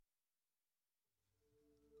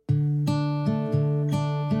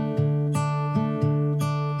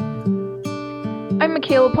I'm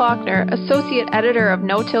Michaela Plachner, Associate Editor of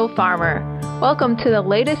No-Till Farmer. Welcome to the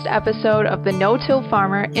latest episode of the No-Till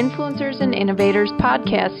Farmer Influencers and Innovators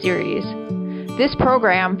podcast series. This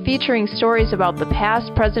program, featuring stories about the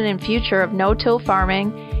past, present, and future of no-till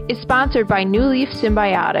farming, is sponsored by New Leaf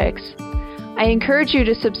Symbiotics. I encourage you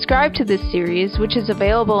to subscribe to this series, which is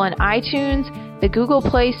available on iTunes, the Google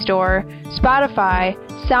Play Store, Spotify,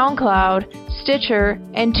 SoundCloud, Stitcher,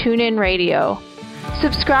 and TuneIn Radio.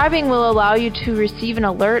 Subscribing will allow you to receive an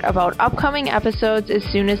alert about upcoming episodes as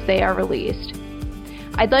soon as they are released.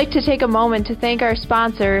 I'd like to take a moment to thank our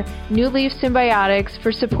sponsor, New Leaf Symbiotics,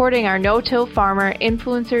 for supporting our No-Till Farmer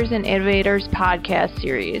Influencers and Innovators podcast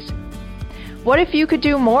series. What if you could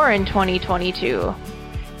do more in 2022?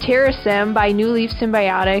 TerraSym by New Leaf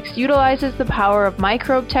Symbiotics utilizes the power of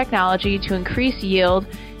microbe technology to increase yield,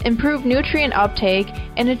 improve nutrient uptake,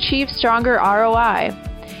 and achieve stronger ROI.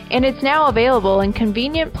 And it's now available in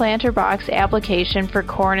convenient planter box application for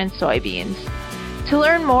corn and soybeans. To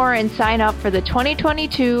learn more and sign up for the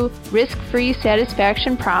 2022 Risk-Free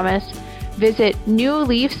Satisfaction Promise, visit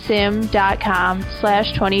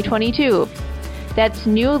newleafsym.com/2022. That's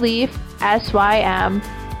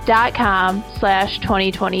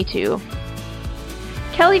newleafsym.com/2022.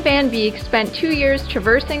 Kelly Van Beek spent 2 years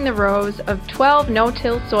traversing the rows of 12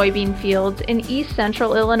 no-till soybean fields in east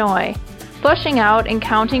central Illinois, flushing out and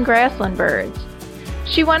counting grassland birds.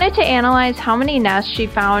 She wanted to analyze how many nests she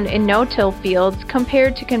found in no-till fields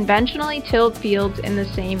compared to conventionally tilled fields in the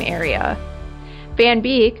same area. Van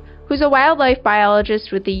Beek, who's a wildlife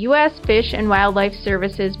biologist with the U.S. Fish and Wildlife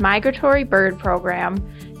Service's Migratory Bird Program,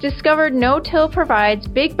 discovered no-till provides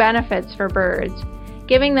big benefits for birds,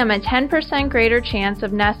 giving them a 10% greater chance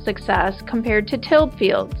of nest success compared to tilled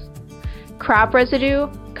fields. Crop residue,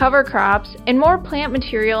 cover crops, and more plant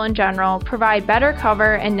material in general provide better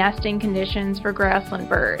cover and nesting conditions for grassland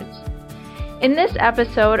birds. In this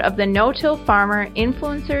episode of the No-Till Farmer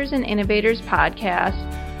Influencers and Innovators podcast,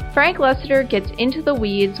 Frank Lessiter gets into the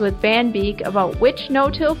weeds with Van Beek about which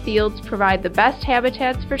no-till fields provide the best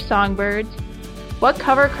habitats for songbirds, what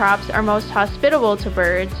cover crops are most hospitable to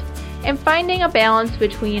birds, and finding a balance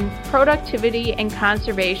between productivity and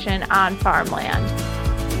conservation on farmland.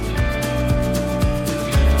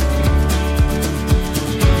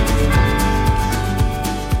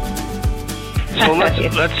 So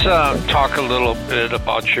let's talk a little bit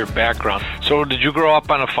about your background. So did you grow up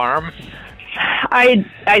on a farm? I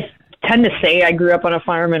tend to say I grew up on a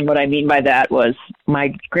farm, and what I mean by that was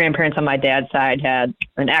my grandparents on my dad's side had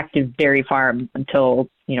an active dairy farm until,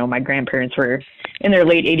 my grandparents were in their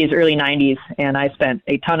late 80s, early 90s, and I spent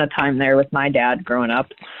a ton of time there with my dad growing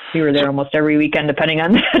up. We were there almost every weekend, depending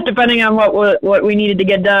on what we needed to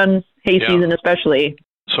get done, season especially.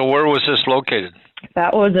 So where was this located?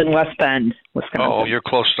 That was in West Bend, Wisconsin. Oh, you're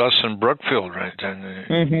close to us in Brookfield, right?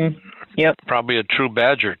 Mm-hmm. Yep. Probably a true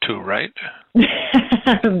Badger, too, right?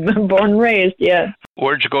 Born and raised, yeah.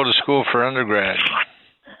 Where'd you go to school for undergrad?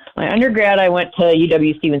 My undergrad, I went to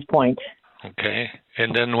UW-Stevens Point. Okay.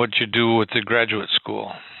 And then what'd you do with the graduate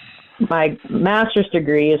school? My master's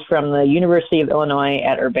degree is from the University of Illinois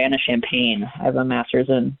at Urbana-Champaign. I have a master's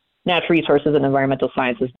in natural resources and environmental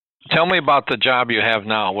sciences. Tell me about the job you have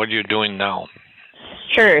now. What are you doing now?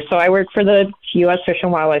 Sure. So I work for the U.S. Fish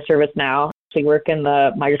and Wildlife Service now. I work in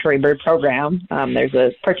the Migratory Bird Program. There's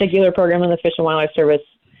a particular program in the Fish and Wildlife Service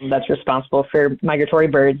that's responsible for migratory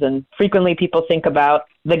birds, and frequently people think about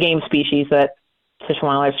the game species that Fish and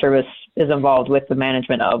Wildlife Service is involved with the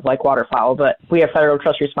management of, like waterfowl, but we have federal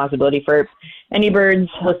trust responsibility for any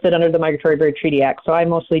birds listed under the Migratory Bird Treaty Act. So I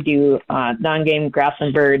mostly do non-game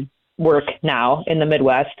grassland bird work now in the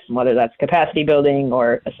Midwest, whether that's capacity building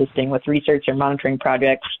or assisting with research and monitoring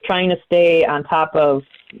projects, trying to stay on top of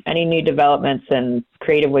any new developments and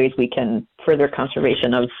creative ways we can further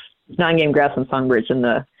conservation of non-game grassland songbirds in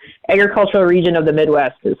the agricultural region of the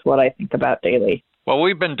Midwest is what I think about daily. Well,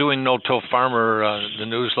 we've been doing No-Till Farmer, the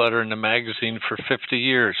newsletter and the magazine, for 50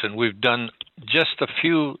 years, and we've done just a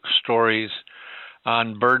few stories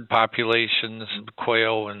on bird populations,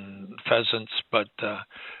 quail and pheasants, but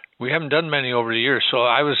we haven't done many over the years. So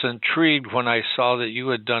I was intrigued when I saw that you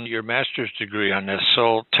had done your master's degree on this.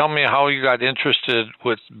 So tell me how you got interested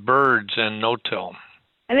with birds and no-till.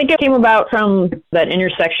 I think it came about from that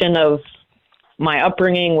intersection of my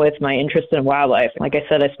upbringing with my interest in wildlife. Like I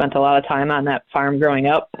said, I spent a lot of time on that farm growing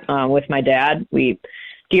up with my dad. We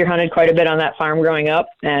deer hunted quite a bit on that farm growing up,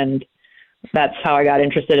 and that's how I got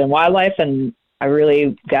interested in wildlife. And I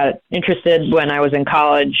really got interested when I was in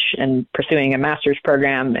college and pursuing a master's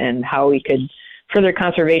program and how we could further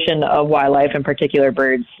conservation of wildlife, in particular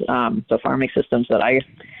birds, the farming systems that I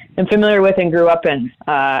am familiar with and grew up in.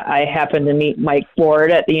 I happened to meet Mike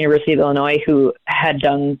Ward at the University of Illinois, who had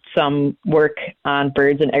done some work on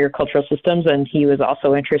birds and agricultural systems, and he was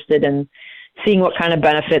also interested in seeing what kind of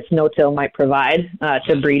benefits no-till might provide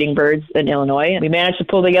to breeding birds in Illinois. We managed to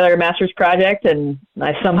pull together a master's project, and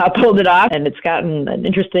I somehow pulled it off, and it's gotten an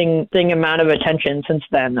interesting amount of attention since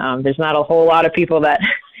then. There's not a whole lot of people that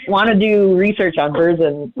want to do research on birds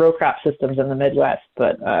and row crop systems in the Midwest,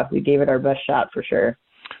 but we gave it our best shot for sure.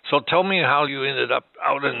 So tell me how you ended up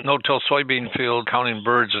out in no-till soybean field counting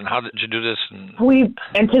birds, and how did you do this? We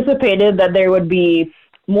anticipated that there would be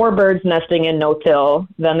more birds nesting in no-till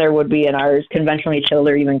than there would be in ours conventionally tilled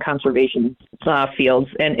or even conservation fields,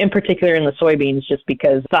 and in particular in the soybeans, just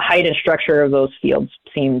because the height and structure of those fields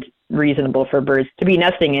seemed reasonable for birds to be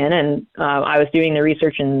nesting in. And I was doing the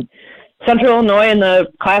research in central Illinois in the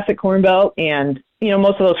classic Corn Belt, and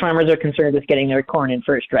most of those farmers are concerned with getting their corn in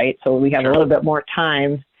first, right? So we have a little bit more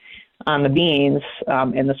time on the beans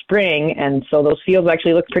in the spring, and so those fields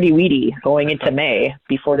actually look pretty weedy going into May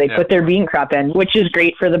before they put their bean crop in, which is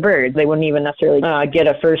great for the birds. They wouldn't even necessarily get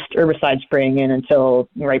a first herbicide spraying in until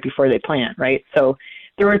right before they plant, right? So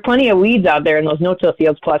there were plenty of weeds out there in those no-till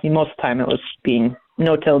fields, plus most of the time it was being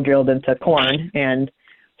no-till drilled into corn, and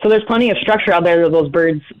so there's plenty of structure out there that those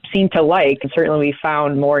birds seem to like, and certainly we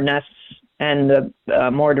found more nests and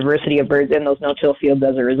more diversity of birds in those no-till fields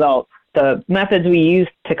as a result. The methods we used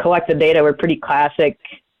to collect the data were pretty classic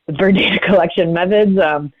bird data collection methods.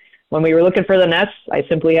 When we were looking for the nests, I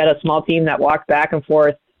simply had a small team that walked back and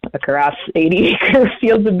forth across 80-acre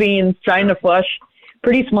fields of beans trying to flush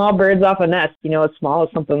pretty small birds off a nest. As small as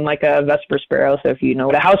something like a Vesper sparrow. So if you know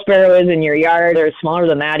what a house sparrow is in your yard, they're smaller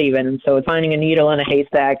than that even. And so it's finding a needle in a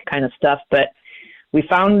haystack kind of stuff. But we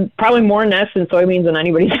found probably more nests in soybeans than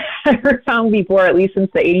anybody's ever found before, at least since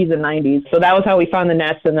the 80s and 90s. So that was how we found the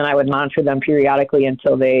nests, and then I would monitor them periodically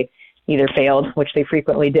until they either failed, which they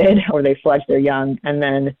frequently did, or they fledged their young. And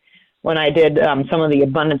then when I did some of the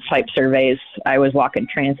abundance type surveys, I was walking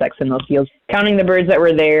transects in those fields, counting the birds that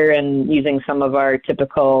were there and using some of our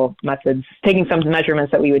typical methods, taking some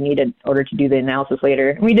measurements that we would need in order to do the analysis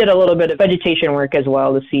later. We did a little bit of vegetation work as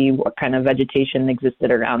well to see what kind of vegetation existed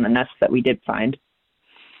around the nests that we did find.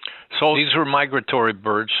 So these were migratory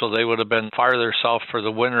birds, so they would have been farther south for the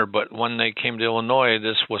winter, but when they came to Illinois,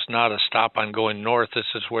 this was not a stop on going north. This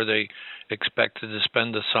is where they expected to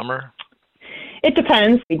spend the summer? It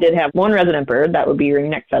depends. We did have one resident bird, that would be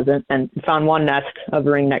ring-necked pheasant, and found one nest of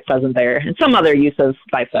ring-necked pheasant there, and some other use of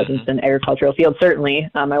by pheasants in agricultural fields, certainly.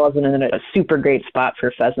 I wasn't in a super great spot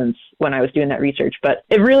for pheasants when I was doing that research, but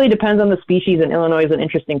it really depends on the species, and Illinois is an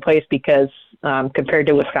interesting place because compared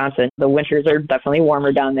to Wisconsin, the winters are definitely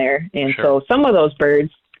warmer down there, and so some of those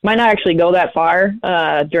birds might not actually go that far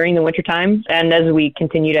during the wintertime, and as we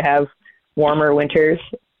continue to have warmer winters,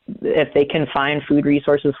 if they can find food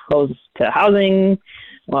resources close to housing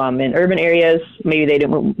in urban areas, maybe they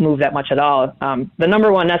didn't move that much at all. The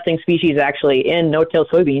number one nesting species actually in no-till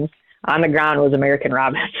soybeans on the ground was American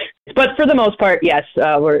robins. But for the most part, yes,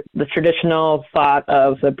 the traditional thought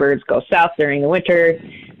of the birds go south during the winter,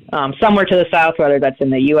 somewhere to the south, whether that's in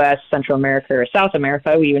the U.S., Central America, or South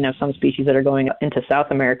America. We even have some species that are going into South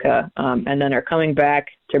America and then are coming back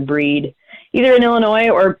to breed either in Illinois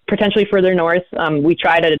or potentially further north. We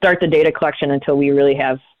try to start the data collection until we really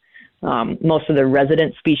have most of the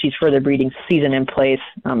resident species for the breeding season in place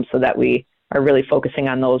so that we are really focusing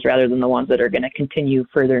on those rather than the ones that are going to continue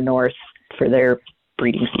further north for their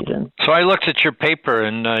breeding season. So I looked at your paper,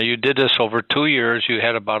 and you did this over 2 years. You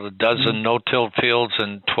had about a dozen no-tilled fields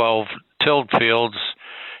and 12 tilled fields,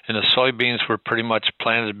 and the soybeans were pretty much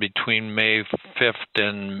planted between May 5th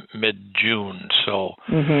and mid-June. So,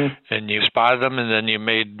 and you spotted them, and then you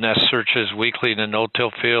made nest searches weekly in the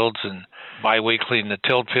no-till fields and biweekly in the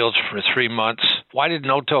tilled fields for 3 months. Why did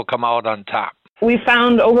no-till come out on top? We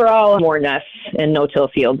found overall more nests in no-till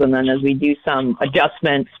fields, and then as we do some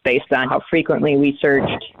adjustments based on how frequently we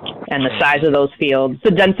searched and the size of those fields, the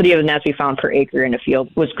density of the nests we found per acre in a field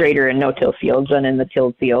was greater in no-till fields than in the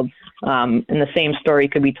tilled fields. And the same story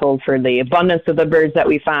could be told for the abundance of the birds that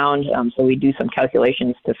we found. So we do some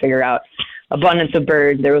calculations to figure out abundance of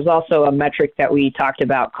birds. There was also a metric that we talked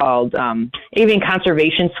about called avian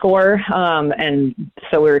conservation score. And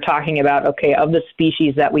so we were talking about, okay, of the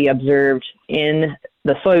species that we observed in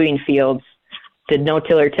the soybean fields, did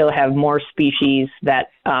no-till or till have more species that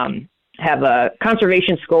have a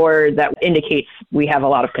conservation score that indicates we have a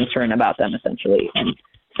lot of concern about them, essentially. And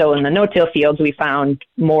so in the no-till fields, we found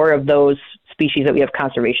more of those species that we have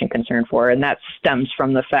conservation concern for, and that stems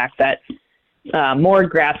from the fact that more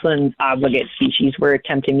grassland obligate species we're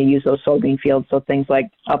attempting to use those soybean fields. So things like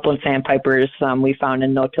upland sandpipers we found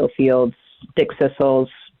in no-till fields, stick thistles,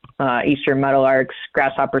 eastern meadowlarks,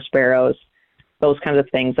 grasshopper sparrows, those kinds of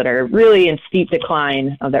things that are really in steep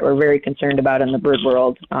decline that we're very concerned about in the bird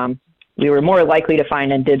world. We were more likely to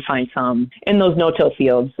find and did find some in those no-till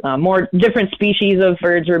fields. More different species of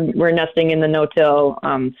birds were nesting in the no-till.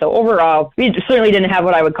 So overall, we certainly didn't have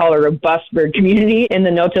what I would call a robust bird community in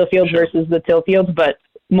the no-till fields versus the till fields, but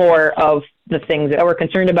more of the things that we're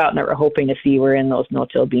concerned about and that we're hoping to see were in those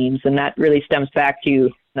no-till beans. And that really stems back to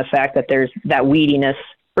the fact that there's that weediness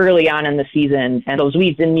early on in the season, and those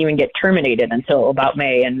weeds didn't even get terminated until about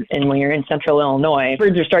May. And when you're in central Illinois,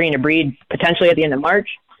 birds are starting to breed potentially at the end of March,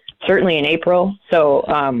 certainly in April. So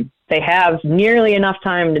they have nearly enough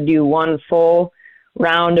time to do one full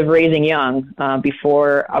round of raising young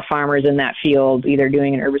before a farmer's in that field, either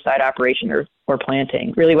doing an herbicide operation or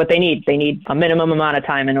planting. Really what they need a minimum amount of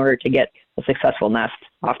time in order to get a successful nest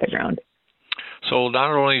off the ground. So not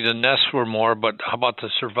only the nests were more, but how about the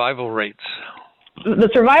survival rates? The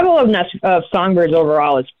survival of songbirds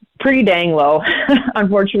overall is pretty dang low,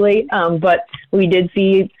 unfortunately, but we did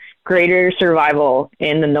see greater survival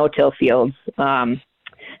in the no-till fields.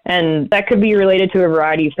 And that could be related to a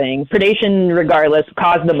variety of things. Predation, regardless,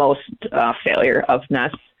 caused the most failure of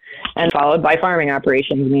nests, and followed by farming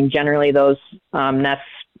operations. I mean, generally those nests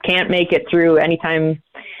can't make it through. Anytime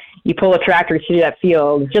you pull a tractor through that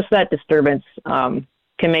field, just that disturbance can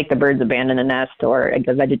make the birds abandon a nest, or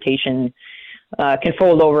the vegetation can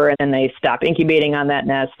fold over and they stop incubating on that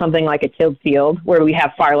nest. Something like a tilled field where we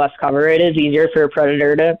have far less cover, it is easier for a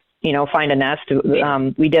predator to find a nest.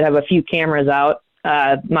 We did have a few cameras out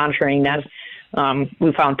monitoring nests.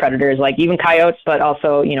 We found predators like even coyotes, but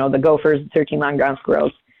also, the gophers, 13 long ground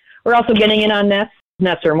squirrels. We're also getting in on nests.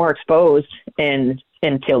 Nests are more exposed in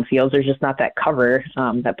tilled fields. There's just not that cover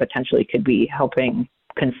that potentially could be helping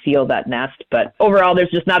conceal that nest. But overall,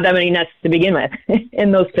 there's just not that many nests to begin with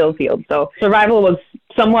in those tilled fields. So survival was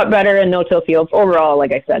somewhat better in no-till fields. Overall,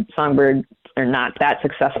 like I said, songbirds are not that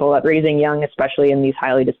successful at raising young, especially in these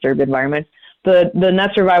highly disturbed environments. The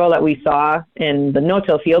nest survival that we saw in the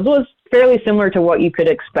no-till fields was fairly similar to what you could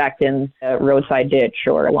expect in a roadside ditch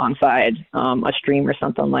or alongside a stream or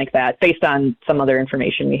something like that, based on some other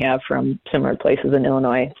information we have from similar places in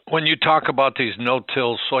Illinois. When you talk about these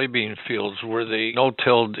no-till soybean fields, were they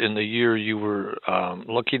no-tilled in the year you were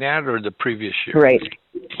looking at, or the previous year? Right.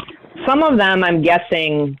 Some of them, I'm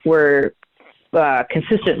guessing, were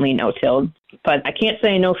consistently no-tilled, but I can't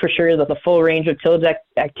say no for sure that the full range of tillage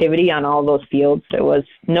activity on all those fields, it was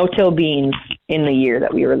no-till beans in the year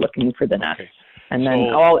that we were looking for the nest. Okay. And then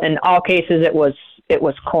in all cases, it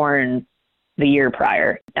was corn the year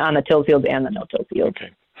prior on the till fields and the no-till fields.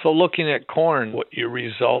 Okay. So looking at corn, would your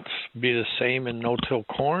results be the same in no-till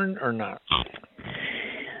corn or not?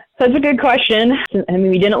 That's a good question. I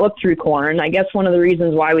mean, we didn't look through corn. I guess one of the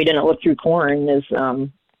reasons why we didn't look through corn is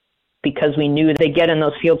because we knew they get in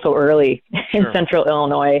those fields so early in central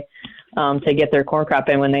Illinois to get their corn crop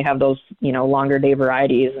in when they have those, longer day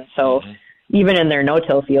varieties. And so even in their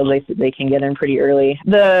no-till fields, they can get in pretty early.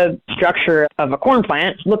 The structure of a corn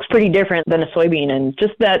plant looks pretty different than a soybean, and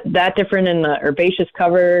just that different in the herbaceous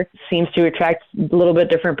cover seems to attract a little bit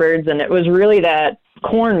different birds. And it was really that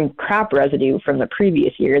corn crop residue from the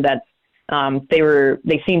previous year that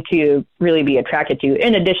they seemed to really be attracted to,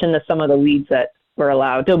 in addition to some of the weeds that were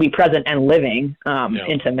allowed to be present and living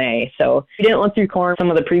into May. So we didn't look through corn.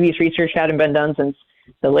 Some of the previous research hadn't been done since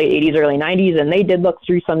the late 80s, early 90s, and they did look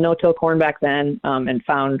through some no-till corn back then and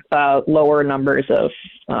found lower numbers of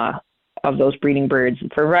those breeding birds.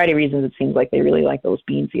 For a variety of reasons, it seems like they really like those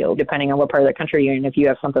bean fields, depending on what part of the country you're in. If you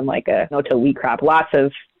have something like a no-till wheat crop, lots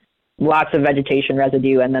of vegetation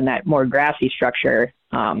residue, and then that more grassy structure,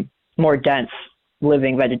 more dense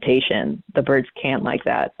living vegetation, the birds can't like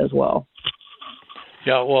that as well.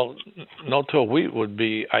 Yeah, well, no-till wheat would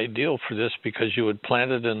be ideal for this because you would plant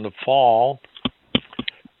it in the fall,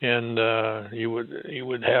 and you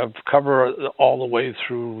would have cover all the way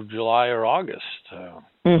through July or August.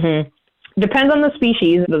 Depends on the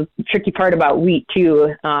species. The tricky part about wheat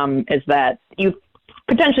too is that you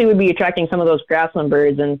potentially would be attracting some of those grassland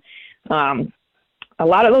birds, and a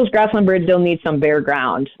lot of those grassland birds still need some bare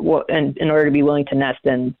ground in order to be willing to nest,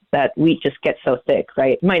 and that wheat just gets so thick,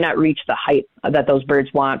 right? It might not reach the height that those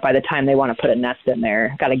birds want by the time they want to put a nest in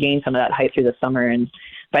there. Got to gain some of that height through the summer, and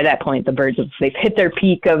by that point, the birds they've hit their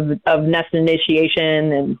peak of nest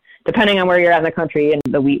initiation, and depending on where you're at in the country, and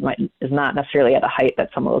the wheat is not necessarily at a height that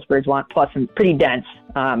some of those birds want, plus it's pretty dense,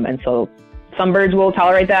 and so some birds will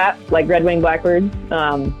tolerate that, like red-winged blackbirds,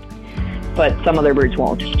 but some other birds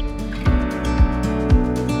won't.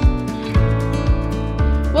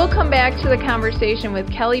 We'll come back to the conversation with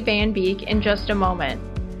Kelly Van Beek in just a moment.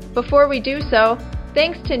 Before we do so,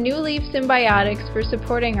 thanks to New Leaf Symbiotics for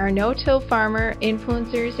supporting our No-Till Farmer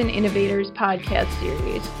Influencers and Innovators podcast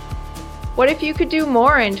series. What if you could do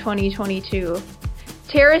more in 2022?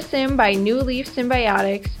 TerraSym by New Leaf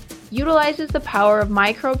Symbiotics utilizes the power of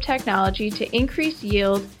microbe technology to increase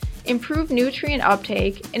yield, improve nutrient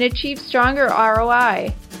uptake, and achieve stronger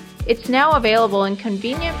ROI. It's now available in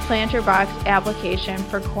convenient planter box application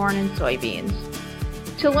for corn and soybeans.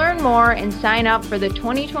 To learn more and sign up for the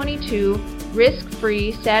 2022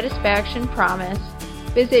 risk-free satisfaction promise,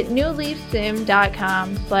 visit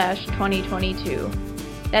newleafsym.com/2022.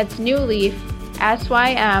 That's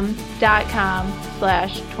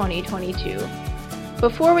newleafsym.com/2022.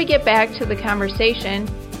 Before we get back to the conversation,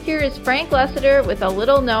 here is Frank Lessiter with a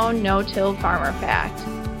little-known no-till farmer fact.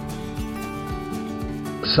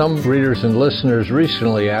 Some readers and listeners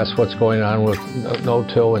recently asked what's going on with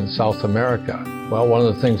no-till in South America. Well, one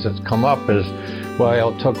of the things that's come up is,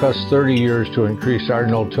 well, it took us 30 years to increase our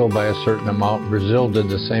no-till by a certain amount. Brazil did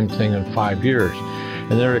the same thing in 5 years.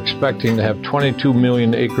 And they're expecting to have 22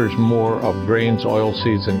 million acres more of grains,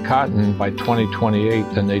 oilseeds, and cotton by 2028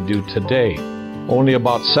 than they do today. Only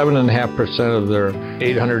about 7.5% of their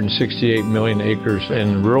 868 million acres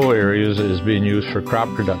in rural areas is being used for crop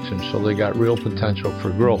production, so they got real potential for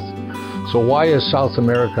growth. So why has South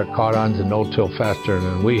America caught on to no-till faster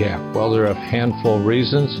than we have? Well, there are a handful of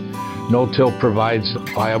reasons. No-till provides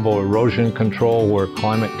viable erosion control where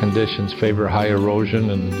climate conditions favor high erosion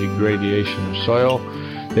and the degradation of soil.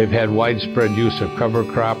 They've had widespread use of cover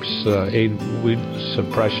crops, aid weed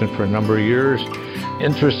suppression for a number of years.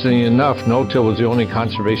 Interestingly enough, no-till was the only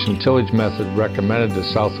conservation tillage method recommended to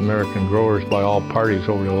South American growers by all parties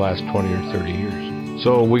over the last 20 or 30 years.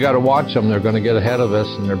 So we got to watch them. They're going to get ahead of us,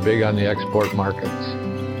 and they're big on the export markets.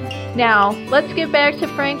 Now, let's get back to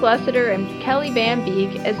Frank Lessiter and Kelly Van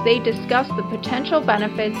Beek as they discuss the potential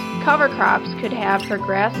benefits cover crops could have for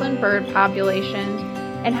grassland bird populations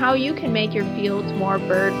and how you can make your fields more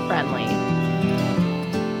bird-friendly.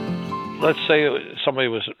 Let's say somebody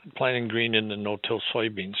was planting green in the no-till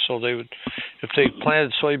soybeans. So they would, if they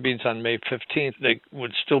planted soybeans on May 15th, they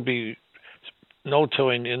would still be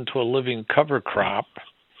no-tilling into a living cover crop.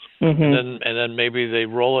 And then maybe they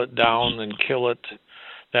roll it down and kill it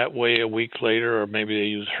that way a week later, or maybe they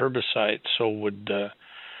use herbicides. So would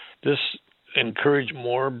this encourage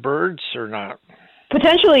more birds or not?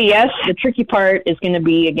 Potentially, yes. The tricky part is going to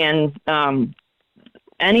be, again,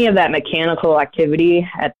 any of that mechanical activity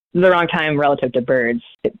at the wrong time relative to birds.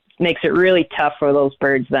 It makes it really tough for those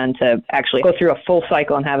birds then to actually go through a full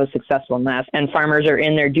cycle and have a successful nest. And farmers are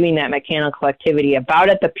in there doing that mechanical activity about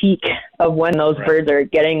at the peak of when those birds are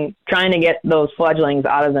trying to get those fledglings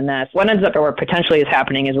out of the nest. What ends up or potentially is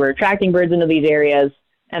happening is we're attracting birds into these areas,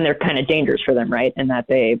 and they're kind of dangerous for them, right? In that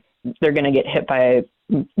they're going to get hit by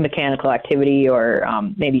mechanical activity or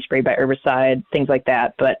maybe sprayed by herbicide, things like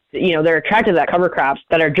that. But, they're attracted to that cover crops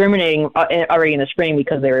that are germinating already in the spring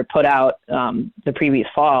because they were put out the previous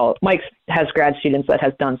fall. Mike has grad students that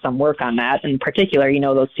has done some work on that. In particular,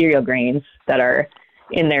 those cereal grains that are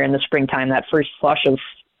in there in the springtime, that first flush of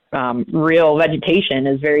real vegetation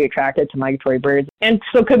is very attractive to migratory birds, and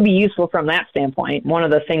so could be useful from that standpoint. One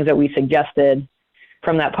of the things that we suggested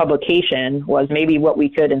from that publication was maybe what we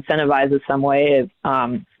could incentivize in some way of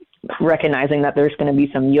recognizing that there's going to be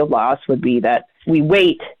some yield loss would be that we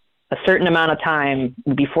wait a certain amount of time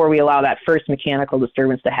before we allow that first mechanical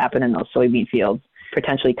disturbance to happen in those soybean fields,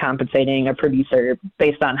 potentially compensating a producer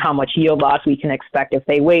based on how much yield loss we can expect if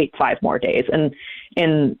they wait 5 more days. And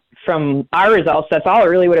from our results, that's all it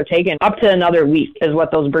really would have taken. Up to another week is what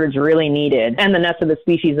those birds really needed. And the nests of the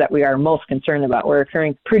species that we are most concerned about were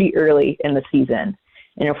occurring pretty early in the season.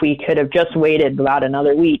 And if we could have just waited about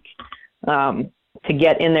another week to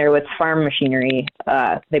get in there with farm machinery,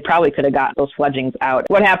 they probably could have got those fledglings out.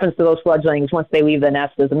 What happens to those fledglings once they leave the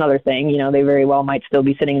nest is another thing. They very well might still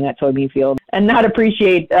be sitting in that soybean field and not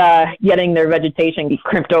appreciate getting their vegetation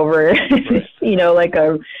crimped over, like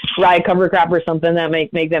a rye cover crop or something that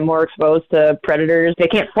make them more exposed to predators. They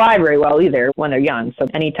can't fly very well either when they're young. So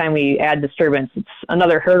anytime we add disturbance, it's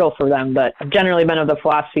another hurdle for them. But I've generally been of the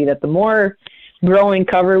philosophy that the more growing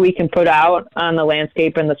cover we can put out on the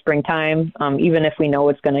landscape in the springtime, even if we know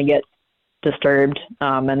it's going to get disturbed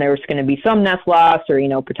and there's going to be some nest loss or,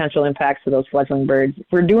 potential impacts to those fledgling birds. If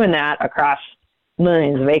we're doing that across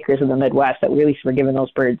millions of acres in the Midwest, at least we're giving those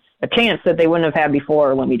birds a chance that they wouldn't have had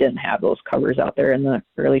before when we didn't have those covers out there in the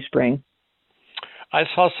early spring. I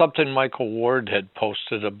saw something Michael Ward had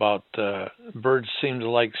posted about birds seem to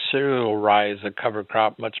like cereal rye as a cover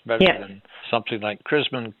crop much better than something like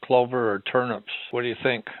Chrisman clover or turnips. What do you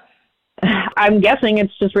think? I'm guessing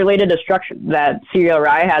it's just related to structure, that cereal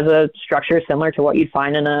rye has a structure similar to what you'd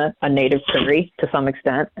find in a native prairie to some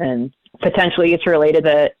extent, and potentially it's related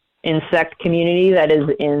to insect community that is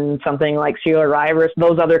in something like cereal rye versus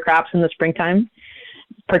those other crops in the springtime.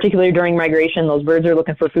 Particularly during migration, those birds are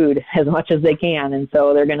looking for food as much as they can, and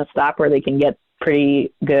so they're going to stop where they can get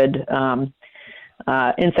pretty good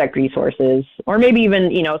insect resources, or maybe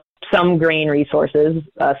even some grain resources.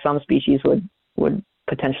 Some species would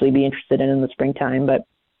potentially be interested in the springtime, but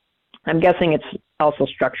I'm guessing it's also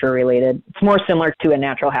structure related. It's more similar to a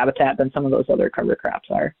natural habitat than some of those other cover crops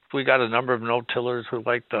are. We got a number of no-tillers who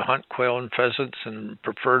like to hunt quail and pheasants and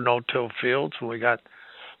prefer no-till fields. We got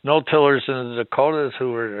no-tillers in the Dakotas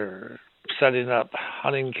who are setting up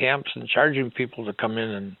hunting camps and charging people to come in,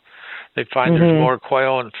 and they find there's more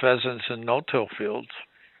quail and pheasants in no-till fields.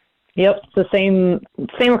 Yep, it's the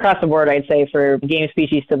same across the board, I'd say, for game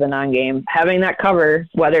species to the non-game. Having that cover,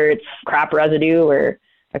 whether it's crop residue or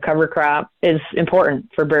a cover crop, is important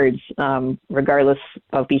for birds, regardless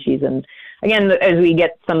of species. And again, as we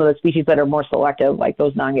get some of the species that are more selective, like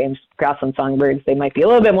those non-game grassland songbirds, they might be a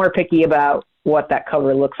little bit more picky about what that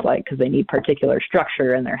cover looks like because they need particular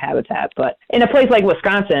structure in their habitat. But in a place like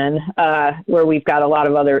Wisconsin, where we've got a lot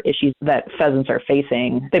of other issues that pheasants are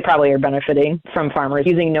facing, they probably are benefiting from farmers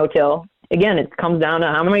using no-till. Again, it comes down to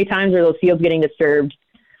how many times are those fields getting disturbed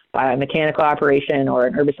by a mechanical operation or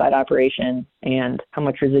an herbicide operation, and how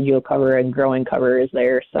much residual cover and growing cover is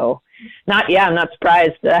there. So I'm not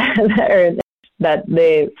surprised that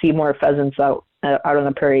they see more pheasants out on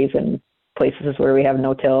the prairies and places where we have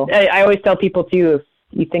no-till. I always tell people too, if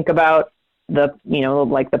you think about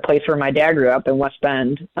like the place where my dad grew up in West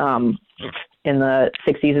Bend, in the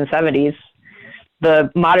 60s and 70s,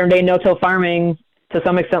 the modern day no-till farming to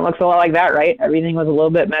some extent looks a lot like that, right? Everything was a little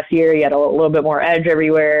bit messier. You had a little bit more edge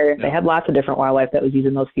everywhere. They had lots of different wildlife that was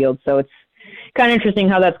using those fields. So it's kind of interesting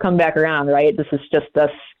how that's come back around, right? This is just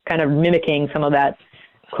us kind of mimicking some of that,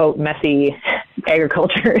 quote, messy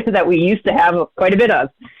agriculture that we used to have quite a bit of.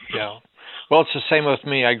 Yeah. Well, it's the same with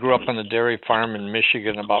me. I grew up on a dairy farm in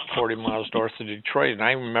Michigan, about 40 miles north of Detroit, and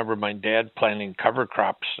I remember my dad planting cover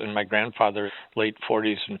crops and my grandfather late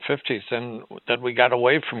 40s and 50s. And then we got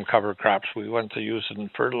away from cover crops. We went to using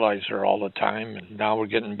fertilizer all the time, and now we're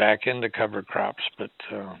getting back into cover crops. But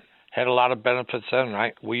had a lot of benefits then.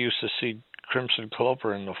 We used to see crimson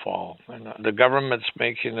clover in the fall, and the government's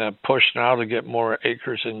making a push now to get more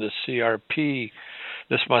acres into CRP.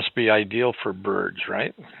 This must be ideal for birds,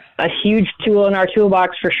 right? A huge tool in our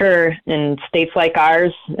toolbox for sure. In states like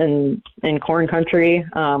ours, in corn country,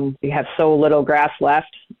 we have so little grass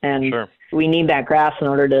left, and we need that grass in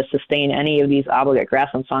order to sustain any of these obligate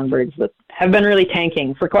grassland songbirds that have been really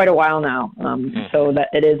tanking for quite a while now. So that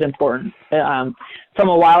it is important from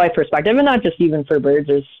a wildlife perspective, and not just even for birds.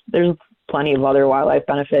 There's plenty of other wildlife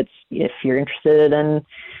benefits. If you're interested in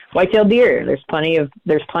white-tailed deer, there's plenty of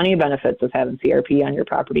benefits of having CRP on your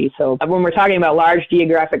property. So when we're talking about large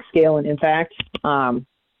geographic scale and impact,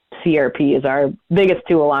 CRP is our biggest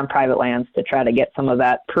tool on private lands to try to get some of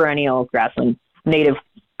that perennial grassland native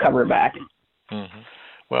cover back. Mm-hmm.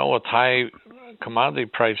 Well, with high commodity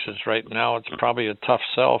prices right now, it's probably a tough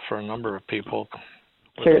sell for a number of people.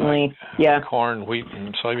 Certainly, corn, wheat,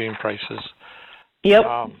 and soybean prices. Yep.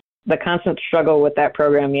 The constant struggle with that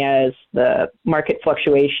program, is the market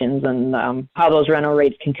fluctuations and how those rental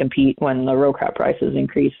rates can compete when the row crop prices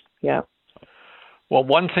increase. Yeah. Well,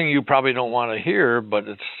 one thing you probably don't want to hear, but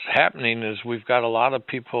it's happening, is we've got a lot of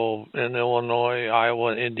people in Illinois,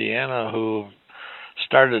 Iowa, Indiana who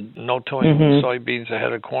started no-tilling soybeans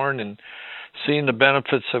ahead of corn and seeing the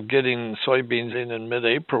benefits of getting soybeans in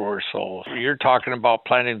mid-April or so. You're talking about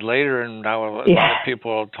planting later, and now a lot of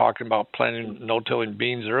people are talking about planting no-tilling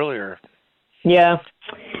beans earlier. Yeah.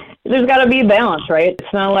 There's got to be a balance, right?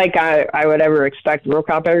 It's not like I would ever expect row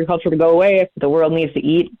crop agriculture to go away. The world needs to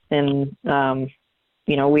eat, and,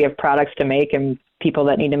 we have products to make and people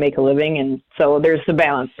that need to make a living. And so there's the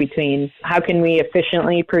balance between how can we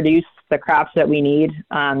efficiently produce the crops that we need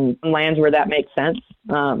on lands where that makes sense,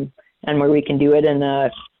 and where we can do it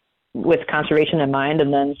with conservation in mind,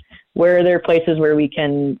 and then where are there places where we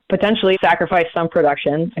can potentially sacrifice some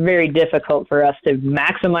production. It's very difficult for us to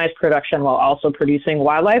maximize production while also producing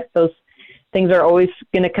wildlife. Those things are always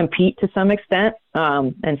going to compete to some extent,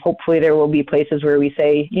 and hopefully there will be places where we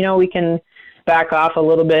say, we can back off a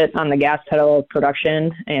little bit on the gas pedal of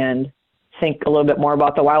production and think a little bit more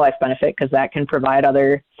about the wildlife benefit, because that can provide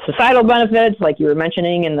other societal benefits, like you were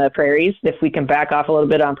mentioning in the prairies, if we can back off a little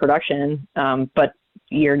bit on production. But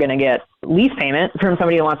you're going to get lease payment from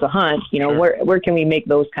somebody who wants to hunt. Sure. Where can we make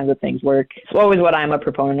those kinds of things work? It's always what I'm a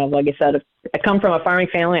proponent of. Like I said, if I come from a farming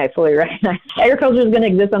family, I fully recognize agriculture is going to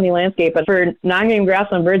exist on the landscape, but for non-game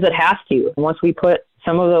grassland birds, it has to. And once we put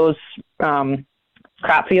some of those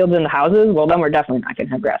crop fields in the houses, well, then we're definitely not going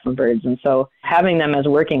to have grassland birds. And so having them as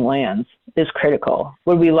working lands is critical.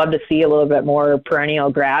 Would we love to see a little bit more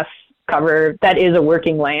perennial grass cover that is a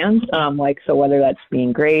working land, so whether that's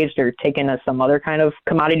being grazed or taken as some other kind of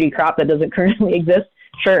commodity crop that doesn't currently exist?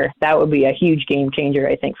 Sure, that would be a huge game changer,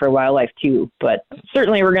 I think, for wildlife too. But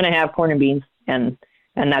certainly we're going to have corn and beans, and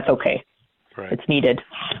that's okay. Right. It's needed.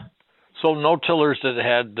 So no-tillers that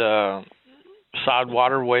had sod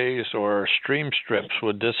waterways or stream strips,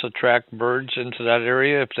 would this attract birds into that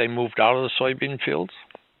area if they moved out of the soybean fields?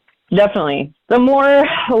 Definitely. The more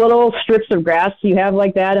little strips of grass you have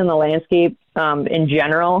like that in the landscape, in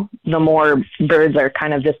general, the more birds are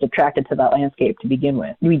kind of just attracted to that landscape to begin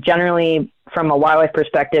with. We generally, from a wildlife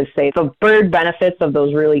perspective, say the bird benefits of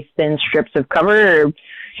those really thin strips of cover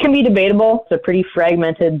can be debatable. It's a pretty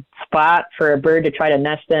fragmented spot for a bird to try to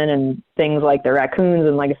nest in, and things like the raccoons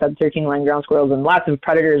and, like I said, 13-line ground squirrels and lots of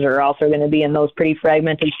predators are also going to be in those pretty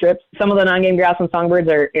fragmented strips. Some of the non-game grassland songbirds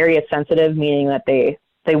are area sensitive, meaning that they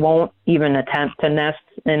won't even attempt to nest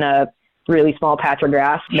in a really small patch of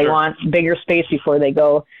grass. They want bigger space before they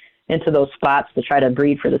go into those spots to try to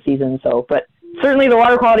breed for the season. So, but certainly the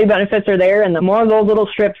water quality benefits are there, and the more of those little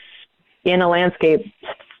strips in a landscape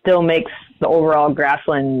still makes the overall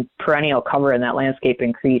grassland perennial cover in that landscape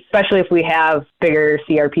increase, especially if we have bigger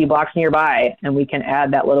CRP blocks nearby and we can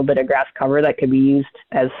add that little bit of grass cover that could be used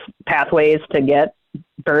as pathways to get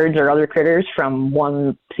birds or other critters from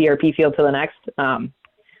one CRP field to the next.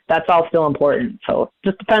 That's all still important. So it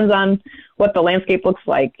just depends on what the landscape looks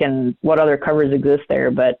like and what other covers exist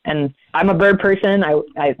there. And I'm a bird person. I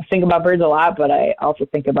think about birds a lot, but I also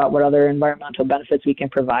think about what other environmental benefits we can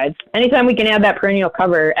provide. Anytime we can add that perennial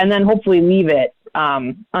cover and then hopefully leave it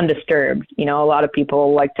undisturbed. A lot of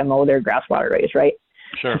people like to mow their grass waterways, right?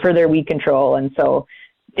 Sure. For their weed control. And so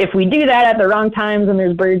if we do that at the wrong times and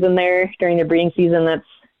there's birds in there during the breeding season, that's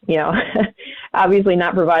obviously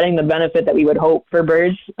not providing the benefit that we would hope for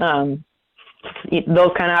birds. Those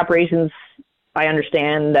kind of operations, I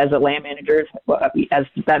understand as a land manager, as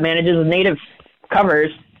that manages native covers,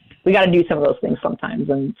 we got to do some of those things sometimes.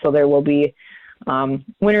 And so there will be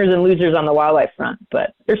winners and losers on the wildlife front,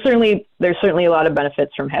 but there's certainly a lot of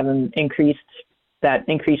benefits from having increased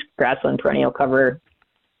grassland perennial cover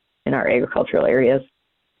in our agricultural areas.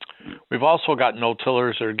 We've also got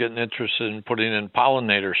no-tillers that are getting interested in putting in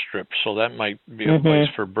pollinator strips, so that might be a place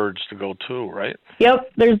for birds to go too, right?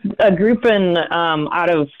 Yep. There's a group out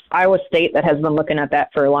of Iowa State that has been looking at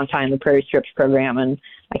that for a long time, the Prairie Strips program, and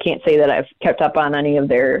I can't say that I've kept up on any of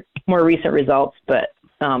their more recent results, but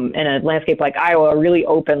in a landscape like Iowa, a really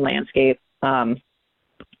open landscape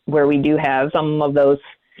where we do have some of those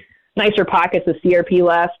nicer pockets of CRP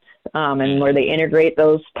left, and where they integrate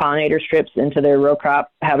those pollinator strips into their row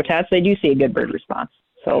crop habitats, they do see a good bird response.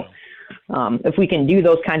 So if we can do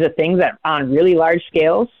those kinds of things on really large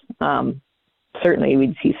scales, certainly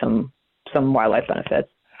we'd see some wildlife benefits.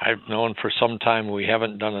 I've known for some time we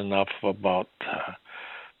haven't done enough about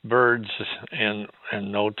birds and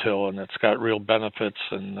no-till, and it's got real benefits,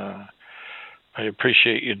 and I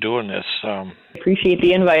appreciate you doing this. Appreciate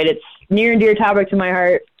the invite. It's near and dear topic to my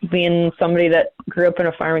heart, being somebody that grew up in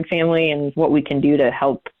a farming family, and what we can do to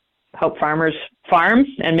help farmers farm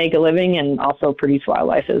and make a living and also produce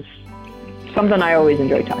wildlife is something I always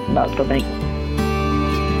enjoy talking about. So thanks.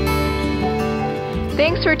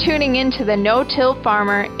 Thanks for tuning in to the No-Till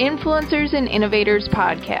Farmer Influencers and Innovators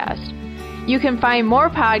podcast. You can find more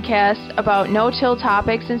podcasts about no-till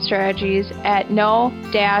topics and strategies at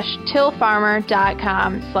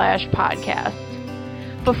no-tillfarmer.com/podcasts.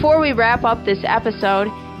 Before we wrap up this episode,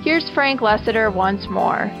 here's Frank Lessiter once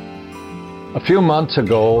more. A few months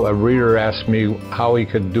ago, a reader asked me how he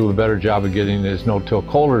could do a better job of getting his no-till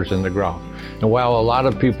coulters in the ground. And while a lot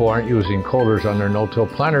of people aren't using coulters on their no-till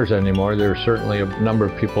planters anymore, there's certainly a number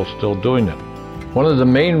of people still doing it. One of the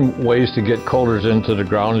main ways to get coulters into the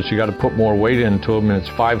ground is you got to put more weight into them, and it's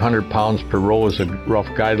 500 pounds per row is a rough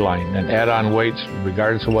guideline. And add-on weights,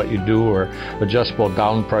 regardless of what you do, or adjustable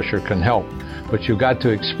down pressure can help. But you've got to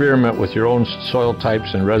experiment with your own soil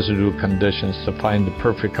types and residue conditions to find the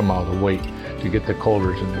perfect amount of weight to get the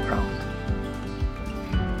coulters in the ground.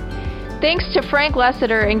 Thanks to Frank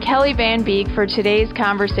Lessiter and Kelly Van Beek for today's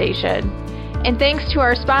conversation. And thanks to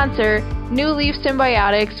our sponsor, New Leaf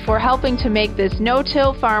Symbiotics, for helping to make this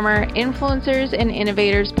No-Till Farmer Influencers and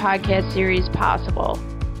Innovators podcast series possible.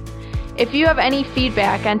 If you have any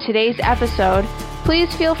feedback on today's episode,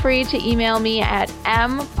 please feel free to email me at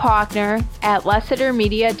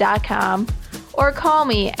mpauchner@lessitermedia.com or call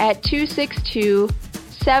me at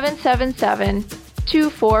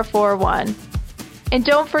 262-777-2441. And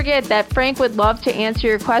don't forget that Frank would love to answer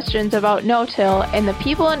your questions about no-till and the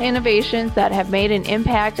people and innovations that have made an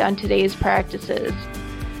impact on today's practices.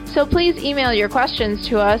 So please email your questions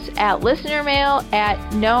to us at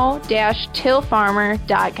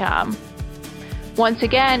listenermail@no-tillfarmer.com. Once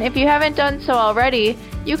again, if you haven't done so already,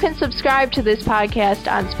 you can subscribe to this podcast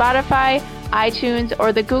on Spotify, iTunes,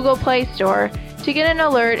 or the Google Play Store to get an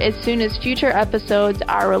alert as soon as future episodes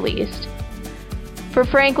are released. For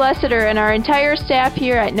Frank Lessiter and our entire staff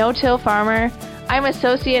here at No-Till Farmer, I'm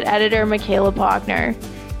Associate Editor Michaela Pauchner.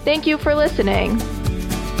 Thank you for listening.